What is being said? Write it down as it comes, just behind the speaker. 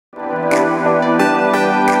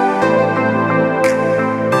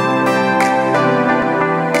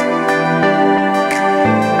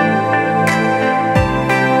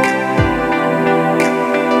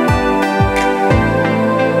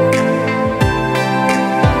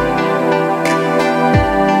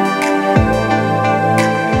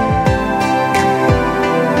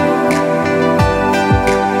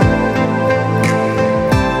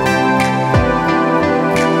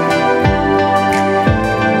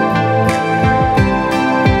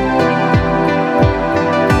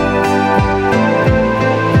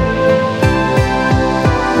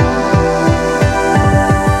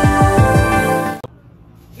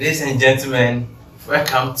Ladies and gentlemen,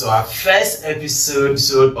 welcome to our first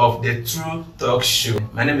episode of the True Talk Show.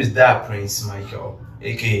 My name is Da Prince Michael,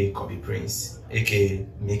 aka Kobe Prince, aka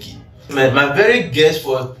Mickey. My very guest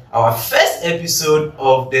for our first episode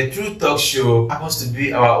of the True Talk Show happens to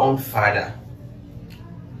be our own father,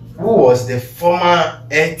 who was the former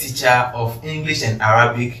head teacher of English and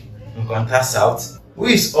Arabic in Nkwanta South, who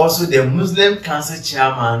is also the Muslim Council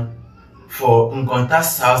chairman for Nkwanta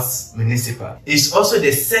South Municipal. He is also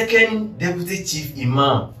the second deputy chief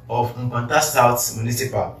imam of Nkwanta South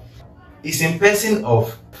Municipal. He's in person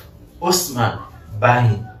of Osman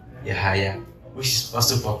Bani Yahaya, which is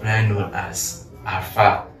also popularly known as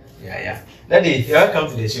Alpha Yahya. Daddy, welcome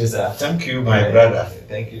to the show, sir. Thank you, my brother.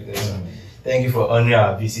 Thank you. Thank you for honoring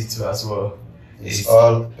our visit too as well. It's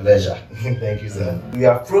all pleasure. Thank you, sir. We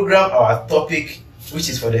have programmed our topic, which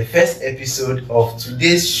is for the first episode of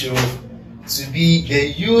today's show, to be the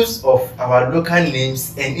use of our local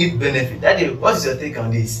names and its benefit. Daddy, what is your take on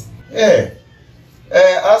this? Yeah.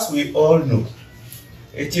 As we all know,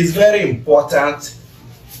 it is very important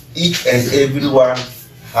each and everyone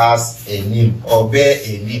has a name or bear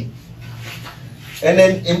a name. And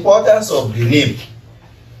the importance of the name,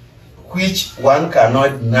 which one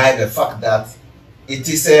cannot deny the fact that it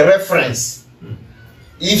is a reference.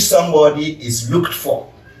 If somebody is looked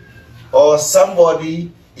for or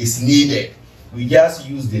somebody is needed, we just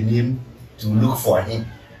use the name to look for him.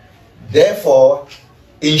 Therefore,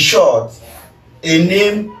 in short, a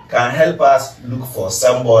name can help us look for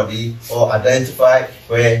somebody or identify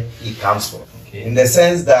where he comes from. Okay. In the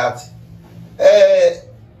sense that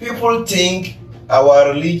people think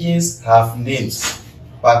our religions have names,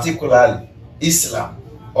 particularly Islam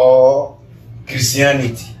or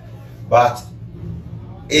Christianity, but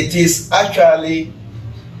it is actually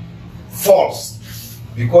false,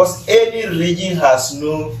 because any religion has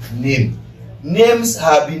no name. Names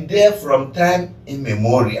have been there from time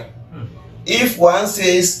immemorial. If one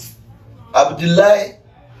says Abdullah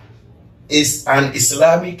is an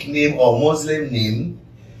Islamic name or Muslim name,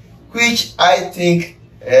 which I think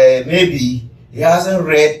maybe he hasn't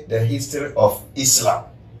read the history of Islam,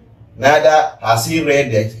 neither has he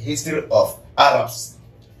read the history of Arabs.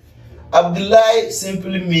 Abdullah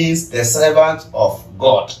simply means the servant of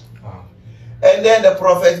God. And then the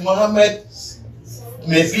Prophet Muhammad,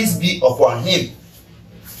 may peace be upon him,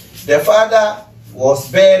 the father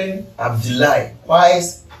was bearing Abdullah,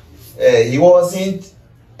 whilst he wasn't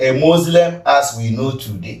a Muslim as we know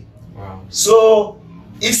today. Wow. So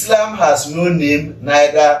Islam has no name,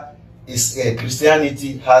 neither is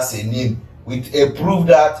Christianity has a name, with a proof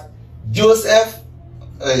that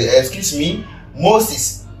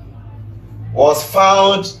Moses was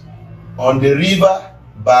found on the river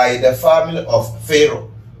by the family of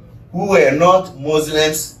Pharaoh, who were not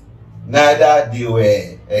Muslims, neither they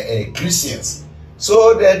were Christians.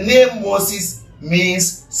 So the name Moses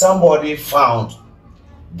means somebody found.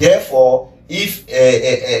 Therefore, if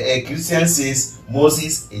a Christian says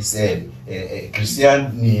Moses is a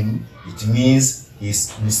Christian name, it means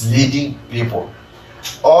he's misleading people.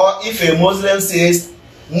 Or if a Muslim says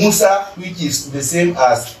Musa, which is the same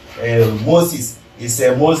as Moses, is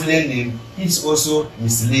a Muslim name, he's also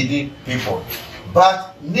misleading people.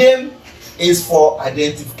 But name is for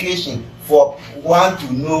identification, for one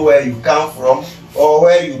to know where you come from or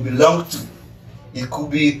where you belong to. It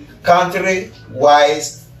could be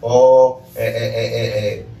country-wise or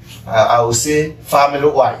I would say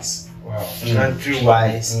family-wise. Wow.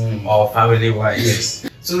 Country-wise or family-wise. Yes.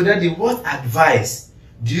 So Daddy, what advice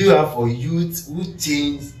do you have for youth who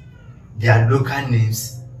change their local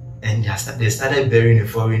names and they started bearing the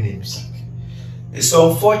foreign names? It's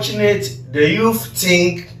unfortunate the youth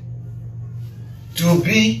think to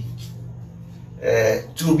be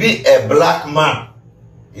a black man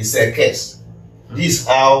is a curse. This is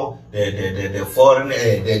how the foreign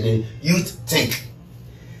the youth think,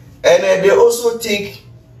 and they also think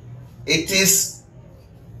it is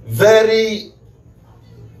very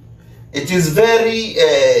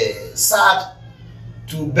sad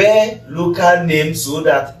to bear local names so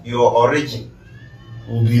that your origin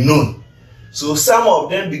will be known. So some of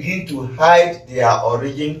them begin to hide their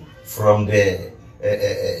origin from the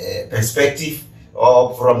perspective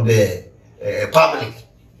or from the public.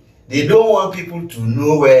 They don't want people to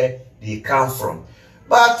know where they come from.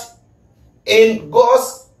 But in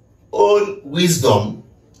God's own wisdom,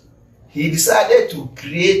 He decided to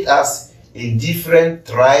create us in different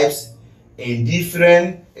tribes, in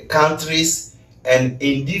different countries, and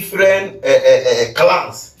in different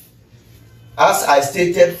clans, as I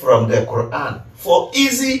stated from the Quran, for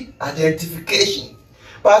easy identification.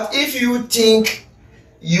 But if you think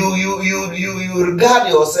you regard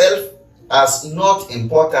yourself as not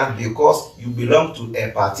important because you belong to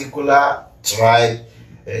a particular tribe,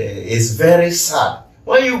 is very sad.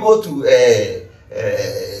 When you go to a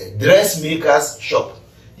dressmaker's shop,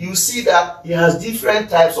 you see that he has different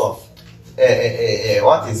types of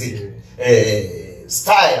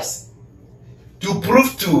styles to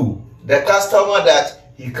prove to the customer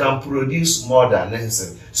that he can produce more than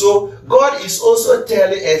necessary. So God is also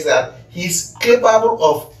telling us that he's capable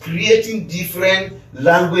of creating different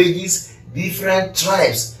languages, different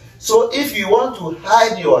tribes. So if you want to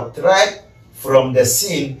hide your tribe from the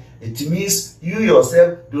sin, it means you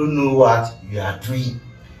yourself don't know what you are doing.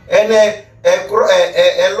 And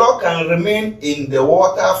a log can remain in the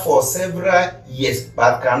water for several years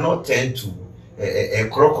but cannot turn to a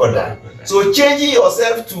crocodile. So changing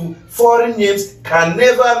yourself to foreign names can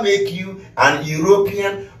never make you an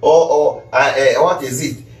European or what is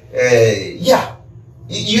it?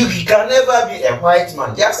 You can never be a white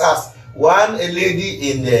man. Just as one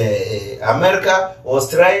lady in America was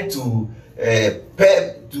trying to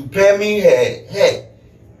perming her hair.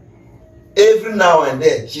 Every now and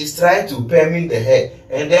then, she's trying to perming the hair.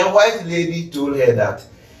 And then white lady told her that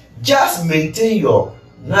just maintain your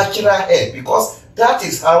natural hair because that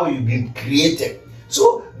is how you've been created.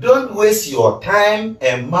 So don't waste your time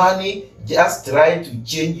and money just trying to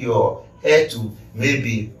change your hair to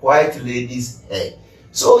maybe white lady's hair.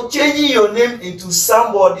 So changing your name into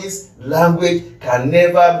somebody's language can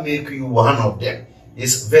never make you one of them.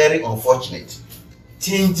 It's very unfortunate.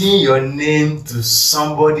 Changing your name to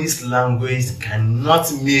somebody's language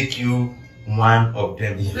cannot make you one of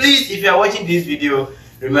them. Yes. Please, if you are watching this video,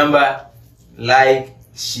 remember, like,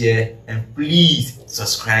 share, and please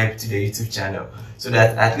subscribe to the YouTube channel so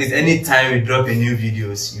that at least anytime we drop a new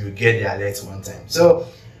videos, you get the alert one time. So,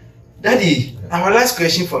 Daddy, our last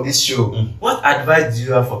question for this show, what advice do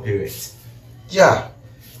you have for parents? Yeah,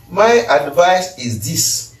 my advice is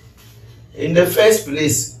this. In the first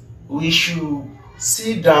place, we should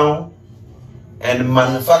sit down and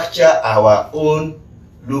manufacture our own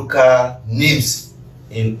local names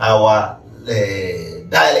in our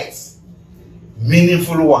dialects,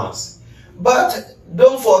 meaningful ones. But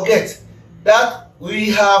don't forget that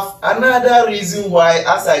we have another reason why,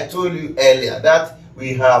 as I told you earlier, that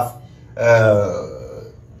we have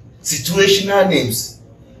situational names.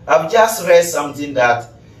 I've just read something that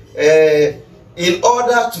in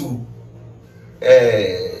order to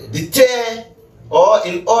deter or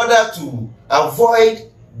in order to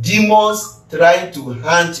avoid demons trying to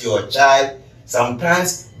hunt your child,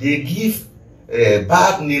 sometimes they give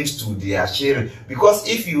bad names to their children. Because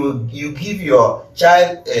if you give your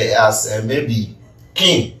child as maybe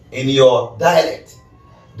king in your dialect,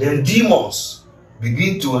 then demons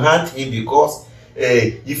begin to hunt him because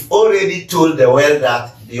you've already told the world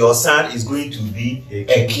that your son is going to be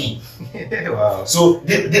a king. Wow. So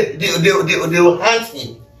they will hunt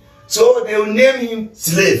him. So they will name him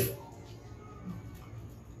slave.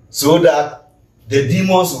 So that the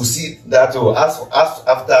demons will see that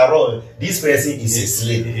after all, this person is a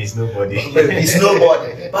slave. He's nobody. He's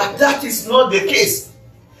nobody. But that is not the case.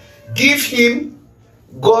 Give him,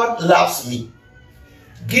 God loves me.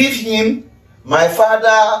 Give him my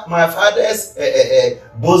father's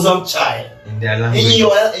bosom child. In their language. In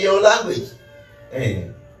your language.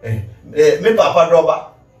 Me papa droba.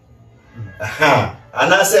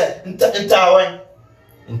 And I said, in Taiwan.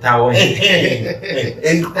 In Taiwan.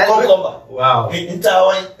 In Kokomba. Wow. In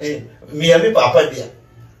Taiwan. Me papa there.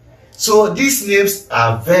 So these names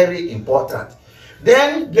are very important.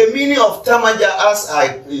 Then the meaning of Tamaja, as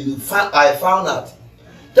I found out,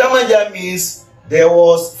 Tamaja means there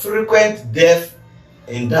was frequent death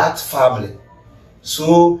in that family.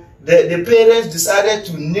 So the parents decided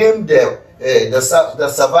to name the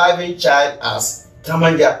surviving child as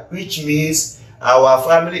Tamaja, which means our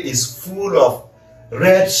family is full of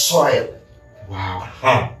red soil.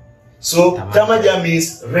 Wow. So Tamaja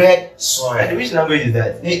means red soil. And which language is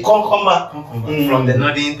that? Konkoma. From the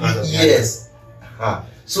northern part of Ghana. Yes.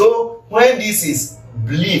 So when this is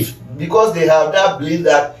believed, because they have that belief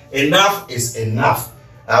that enough is enough,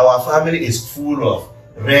 our family is full of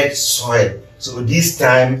red soil. So this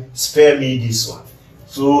time, spare me this one.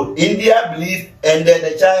 So in their belief, and then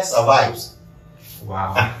the child survives.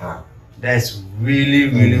 Wow. That's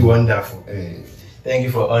really wonderful. Thank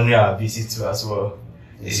you for honoring our visit too as well.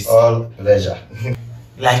 It's all pleasure.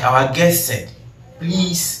 Like our guest said,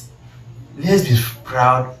 please, let's be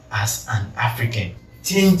proud as an African.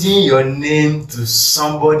 Changing your name to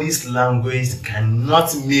somebody's language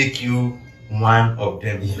cannot make you one of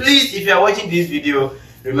them. Yes. Please, if you are watching this video,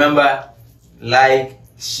 remember, like,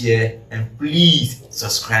 share, and please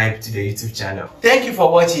subscribe to the YouTube channel. Thank you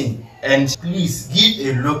for watching, and please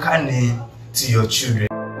give a local name to your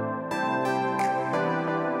children.